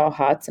close to our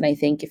hearts. And I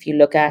think if you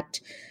look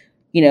at,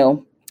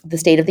 the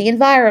state of the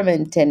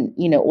environment and,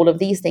 all of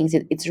these things,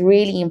 it's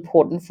really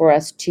important for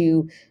us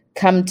to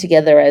come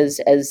together as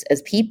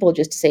people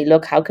just to say,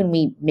 look, how can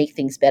we make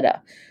things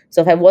better?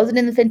 So if I wasn't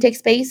in the fintech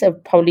space,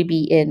 I'd probably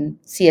be in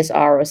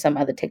CSR or some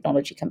other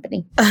technology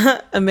company.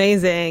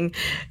 Amazing.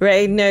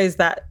 Ray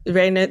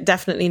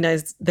definitely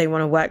knows they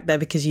want to work there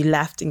because you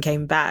left and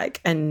came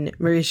back. And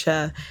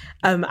Merusha,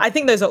 I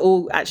think those are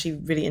all actually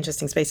really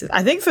interesting spaces.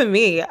 I think for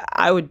me,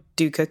 I would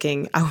do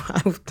cooking.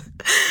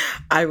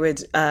 I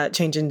would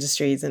change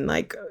industries and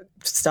like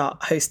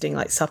start hosting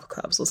like supper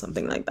clubs or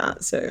something like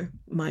that. So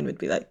mine would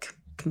be like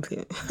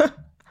completely...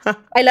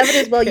 I love it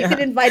as well. You can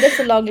invite us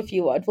along if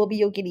you want. We'll be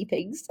your guinea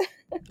pigs.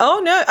 Oh,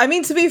 no. I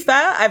mean, to be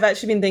fair, I've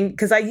actually been thinking,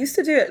 because I used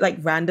to do it like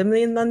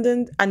randomly in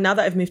London. And now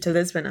that I've moved to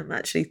Lisbon, I'm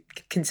actually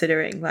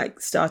considering like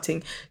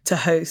starting to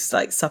host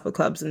like supper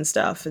clubs and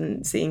stuff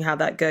and seeing how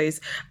that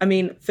goes. I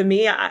mean, for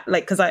me, I'm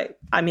a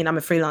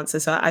freelancer,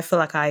 so I feel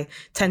like I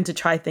tend to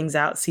try things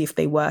out, see if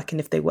they work.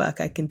 And if they work,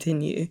 I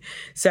continue.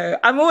 So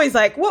I'm always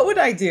like, what would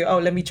I do? Oh,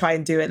 let me try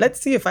and do it. Let's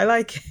see if I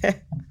like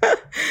it.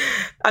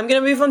 I'm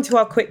going to move on to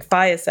our quick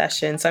fire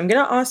session. So I'm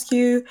going to ask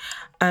you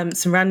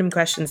some random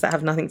questions that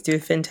have nothing to do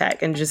with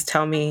fintech and just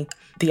tell me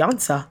the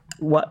answer.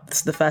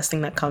 What's the first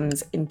thing that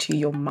comes into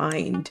your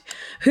mind?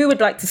 Who would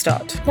like to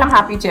start? I'm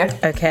happy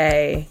to.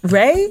 Okay.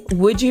 Ray,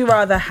 would you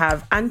rather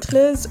have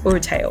antlers or a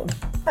tail?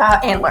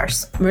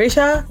 Antlers.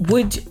 Merusha,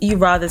 would you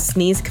rather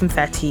sneeze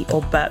confetti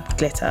or burp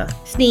glitter?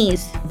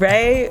 Sneeze.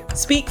 Ray,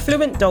 speak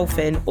fluent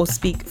dolphin or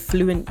speak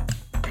fluent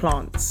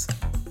plants?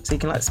 So you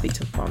can like speak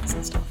to plants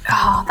and stuff.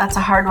 Oh, that's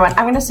a hard one.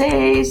 I'm going to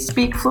say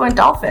speak fluent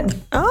dolphin.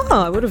 Oh,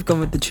 I would have gone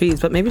with the trees,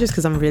 but maybe just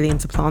because I'm really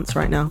into plants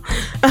right now.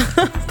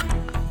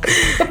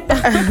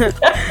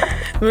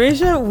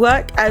 Merusha,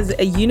 work as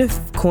a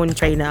unicorn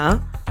trainer,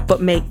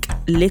 but make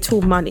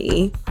little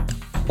money,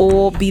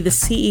 or be the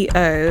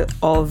CEO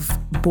of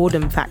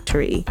Boredom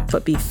Factory,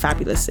 but be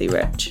fabulously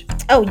rich?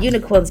 Oh,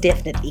 unicorns,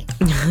 definitely.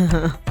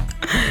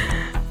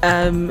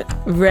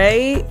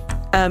 Ray,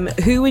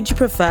 who would you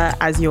prefer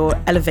as your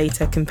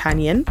elevator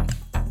companion?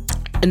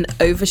 An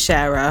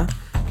oversharer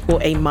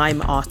or a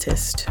mime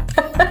artist?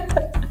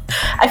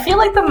 I feel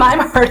like the mime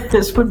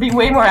artist would be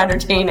way more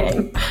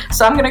entertaining.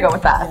 So I'm going to go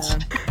with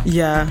that.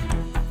 Yeah,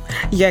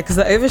 because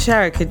the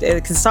oversharer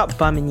could start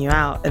bumming you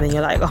out. And then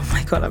you're like, oh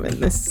my God, I'm in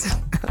this.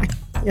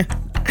 Yeah.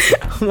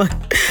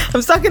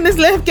 I'm stuck in this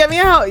lift. Get me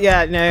out.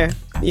 Yeah, no.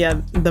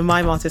 Yeah, the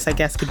mime artist, I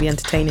guess, could be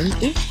entertaining.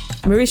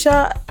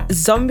 Merusha,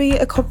 zombie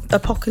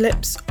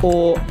apocalypse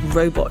or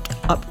robot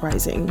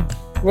uprising?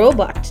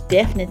 Robot,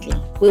 definitely.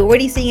 We're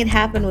already seeing it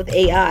happen with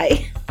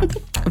AI.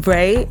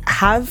 Ray,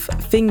 have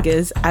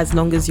fingers as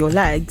long as your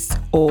legs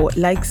or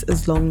legs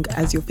as long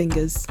as your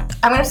fingers?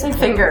 I'm going to say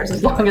fingers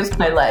as long as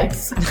my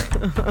legs.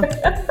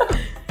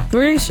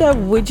 Merusha,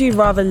 would you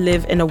rather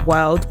live in a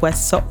world where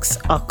socks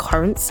are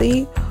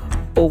currency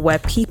or where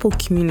people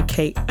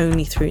communicate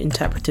only through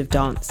interpretive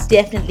dance?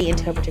 Definitely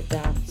interpretive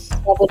dance.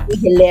 That would be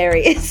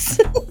hilarious.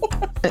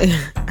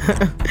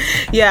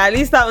 Yeah, at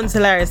least that one's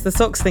hilarious. The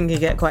socks thing can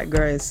get quite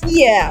gross.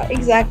 Yeah,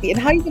 exactly. And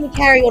how are you going to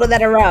carry all of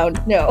that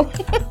around? No.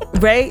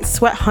 Ray,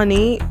 sweat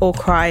honey or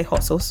cry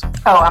hot sauce?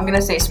 Oh, I'm going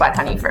to say sweat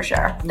honey for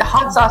sure. The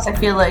hot sauce, I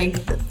feel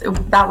like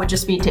that would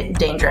just be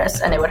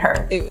dangerous and it would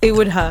hurt. It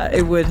would hurt.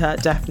 It would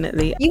hurt,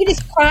 definitely. You would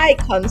just cry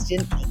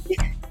constantly.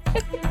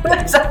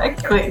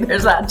 Exactly.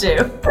 There's that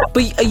too.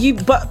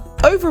 But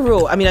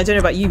overall, I mean, I don't know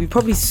about you, you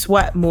probably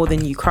sweat more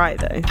than you cry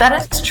though.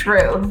 That is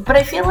true. But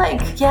I feel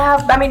like,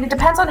 yeah, I mean, it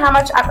depends on how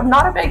much.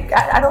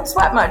 I don't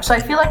sweat much. So I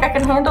feel like I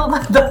can handle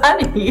the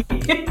honey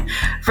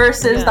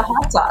versus the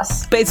hot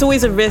sauce. But it's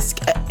always a risk.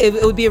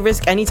 It would be a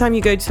risk anytime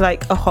you go to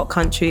like a hot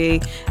country.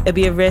 It'd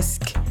be a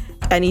risk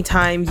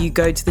anytime you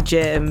go to the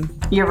gym.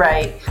 You're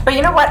right. But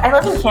you know what? I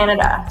live in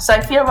Canada. So I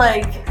feel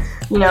like,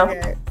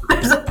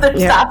 there's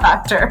that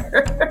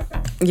factor.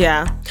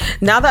 Yeah.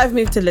 Now that I've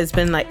moved to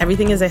Lisbon, like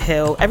everything is a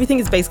hill. Everything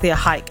is basically a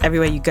hike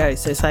everywhere you go.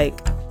 So it's like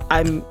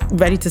I'm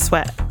ready to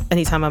sweat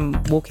anytime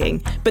I'm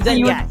walking. But then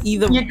you'd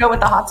go with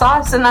the hot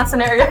sauce in that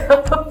scenario.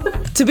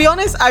 To be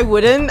honest, I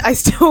wouldn't. I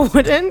still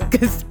wouldn't,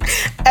 because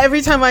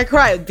every time I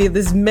cry, it'd be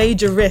this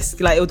major risk.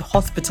 Like it would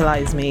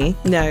hospitalize me.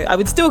 No, I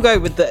would still go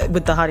with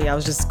the honey. I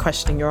was just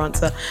questioning your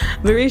answer.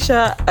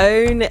 Merusha,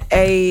 own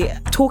a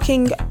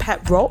talking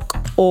pet rock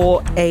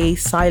or a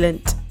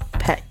silent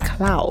pet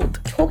cloud?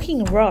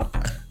 Talking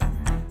rock.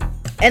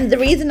 And the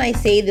reason I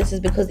say this is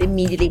because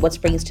immediately what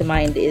springs to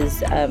mind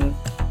is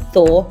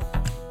Thor.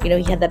 He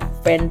had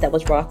that friend that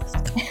was rocks.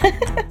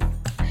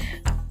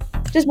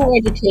 Just more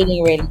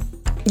entertaining, really.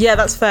 Yeah,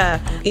 that's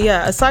fair.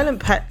 Yeah, a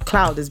silent pet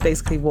cloud is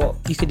basically what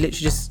you could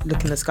literally just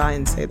look in the sky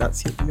and say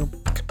that's your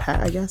pet,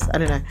 I guess. I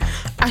don't know.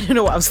 I don't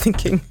know what I was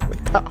thinking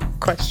with that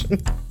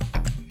question.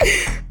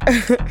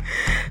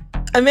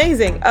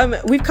 Amazing.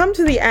 We've come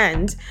to the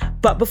end,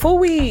 but before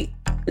we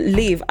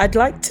leave, I'd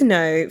like to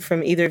know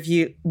from either of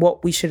you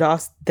what we should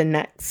ask the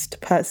next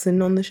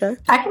person on the show.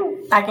 I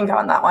can go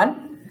on that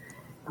one.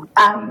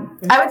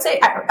 I would say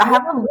I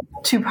have a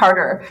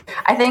two-parter.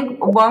 I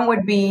think one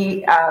would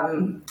be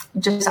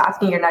just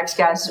asking your next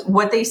guest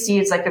what they see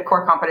as like a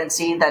core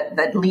competency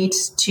that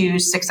leads to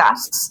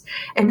success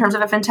in terms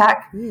of a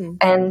fintech.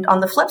 And on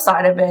the flip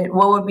side of it,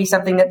 what would be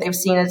something that they've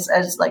seen as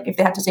like if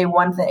they had to say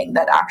one thing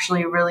that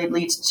actually really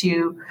leads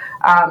to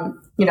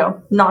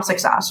not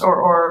success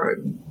or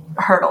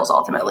hurdles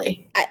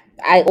ultimately.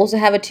 I also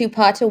have a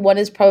two-parter. One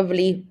is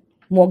probably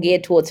more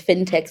geared towards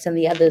fintechs and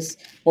the others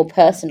more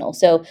personal.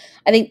 So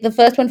I think the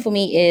first one for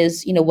me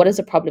is, what is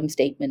a problem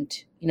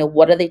statement?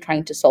 What are they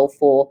trying to solve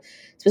for?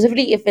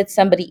 Specifically, if it's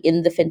somebody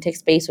in the fintech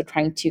space or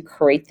trying to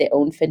create their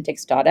own fintech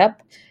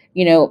startup,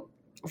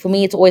 for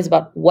me, it's always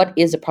about what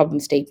is a problem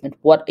statement?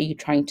 What are you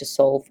trying to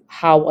solve?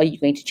 How are you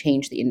going to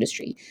change the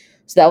industry?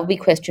 So that would be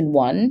question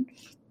one.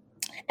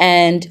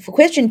 And for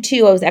question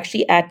two, I was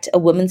actually at a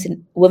Women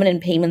in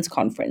Payments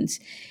conference.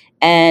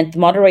 And the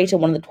moderator,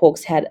 one of the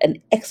talks, had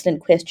an excellent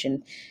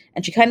question.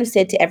 And she kind of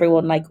said to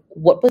everyone, like,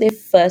 what was their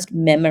first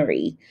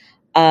memory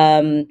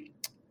of,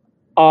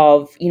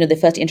 their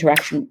first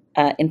interaction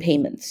in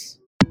payments?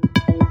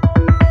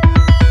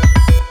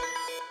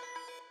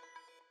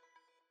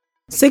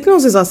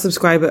 Signals is our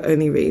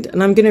subscriber-only read,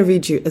 and I'm going to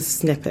read you a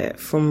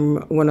snippet from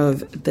one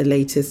of the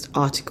latest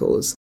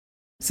articles.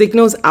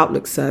 Signals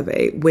Outlook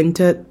Survey,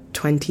 Winter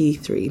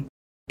 23.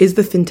 Is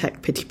the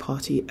fintech pity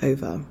party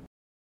over?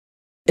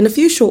 In a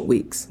few short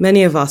weeks,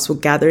 many of us will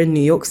gather in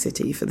New York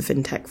City for the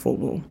FinTech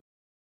Formal,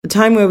 a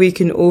time where we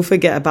can all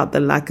forget about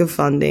the lack of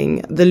funding,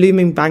 the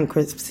looming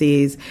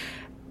bankruptcies,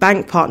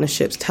 bank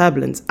partnerships,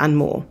 turbulence, and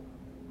more.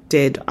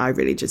 Did I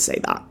really just say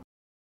that?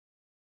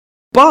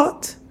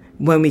 But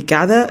when we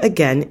gather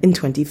again in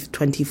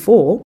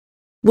 2024,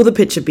 will the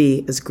picture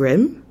be as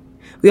grim?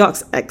 We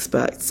ask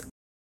experts,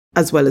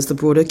 as well as the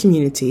broader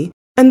community,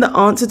 and the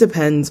answer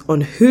depends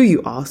on who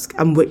you ask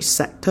and which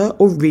sector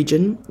or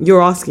region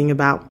you're asking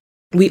about.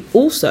 We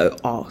also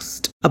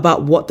asked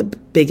about what the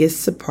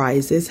biggest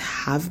surprises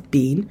have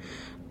been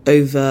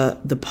over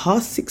the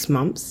past 6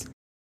 months,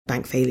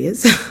 bank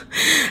failures,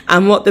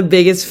 and what the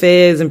biggest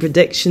fears and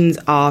predictions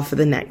are for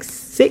the next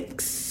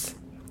 6.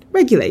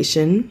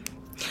 Regulation.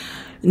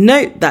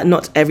 Note that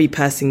not every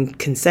person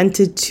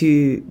consented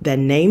to their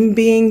name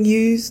being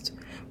used,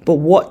 but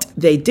what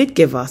they did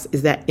give us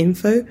is their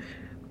info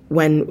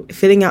when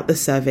filling out the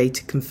survey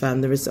to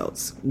confirm the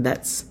results.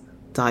 Let's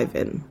dive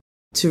in.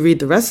 To read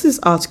the rest of this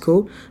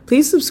article,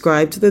 please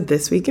subscribe to the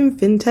This Week in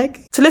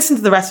FinTech. To listen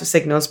to the rest of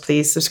Signals,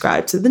 please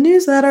subscribe to the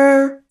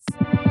newsletter.